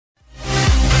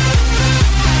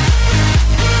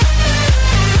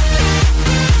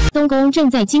东宫正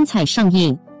在精彩上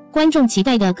映，观众期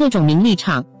待的各种名利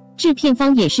场，制片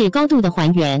方也是高度的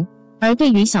还原。而对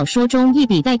于小说中一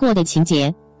笔带过的情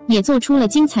节，也做出了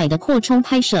精彩的扩充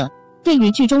拍摄。对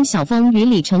于剧中小枫与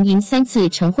李承鄞3次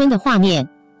成婚的画面，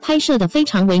拍摄得非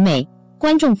常唯美，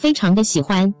观众非常的喜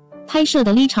欢。拍摄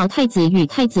的李朝太子与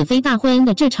太子妃大婚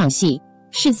的这场戏，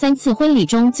是3次婚礼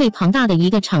中最庞大的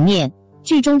一个场面。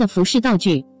剧中的服饰道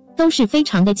具都是非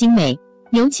常的精美，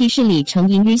尤其是李承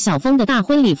鄞与小枫的大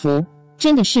婚礼服，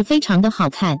真的是非常的好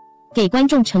看，给观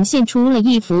众呈现出了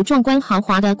一幅壮观豪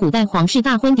华的古代皇室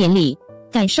大婚典礼，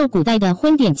感受古代的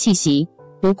婚典气息。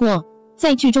不过，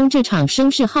在剧中这场声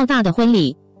势浩大的婚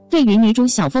礼，对于女主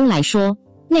小枫来说，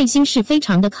内心是非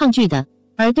常的抗拒的，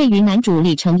而对于男主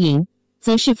李承鄞，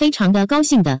则是非常的高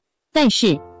兴的。但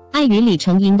是，碍于李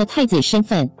承鄞的太子身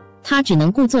份，他只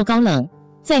能故作高冷。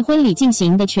在婚礼进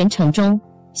行的全程中，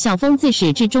小枫自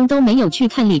始至终都没有去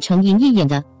看李承鄞一眼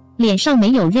的，脸上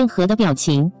没有任何的表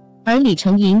情，而李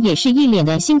承鄞也是一脸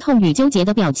的心痛与纠结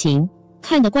的表情，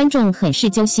看得观众很是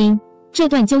揪心。这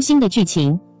段揪心的剧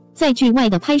情，在剧外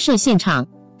的拍摄现场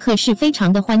可是非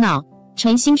常的欢闹，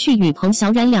陈星旭与彭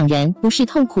小苒两人不是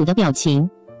痛苦的表情，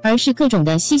而是各种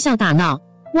的嬉笑打闹，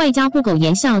外加不苟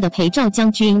言笑的陪赵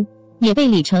将军，也被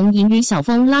李承鄞与小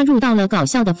枫拉入到了搞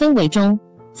笑的氛围中。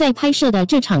在拍摄的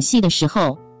这场戏的时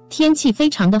候，天气非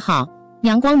常的好，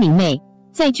阳光明媚，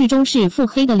在剧中是腹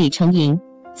黑的李承鄞，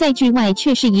在剧外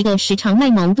却是一个时常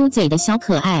卖萌嘟嘴的小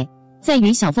可爱。在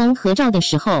与小枫合照的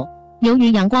时候，由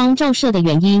于阳光照射的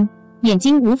原因，眼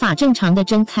睛无法正常的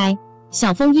睁开，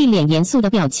小枫一脸严肃的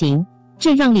表情，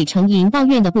这让李承鄞抱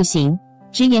怨的不行，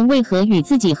直言为何与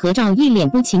自己合照一脸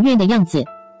不情愿的样子。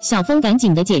小枫赶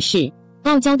紧的解释，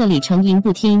傲娇的李承鄞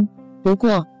不听，不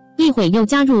过一会又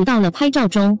加入到了拍照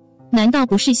中，难道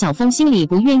不是小枫心里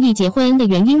不愿意结婚的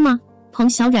原因吗？彭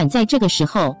小苒在这个时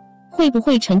候会不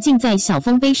会沉浸在小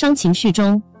枫悲伤情绪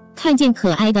中，看见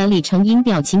可爱的李承鄞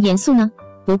表情严肃呢？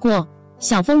不过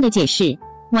小枫的解释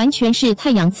完全是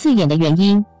太阳刺眼的原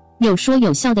因，有说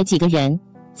有笑的几个人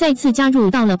再次加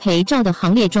入到了陪照的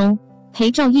行列中，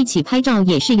陪照一起拍照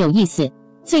也是有意思。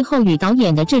最后与导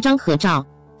演的这张合照，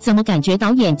怎么感觉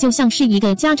导演就像是一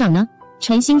个家长呢？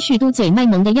陈星旭嘟嘴卖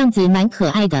萌的样子蛮可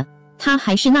爱的，他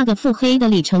还是那个腹黑的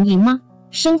李承鄞吗？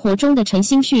生活中的陈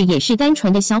星旭也是单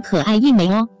纯的小可爱一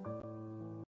枚哦。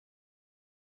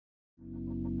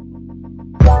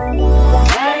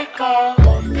Let it go.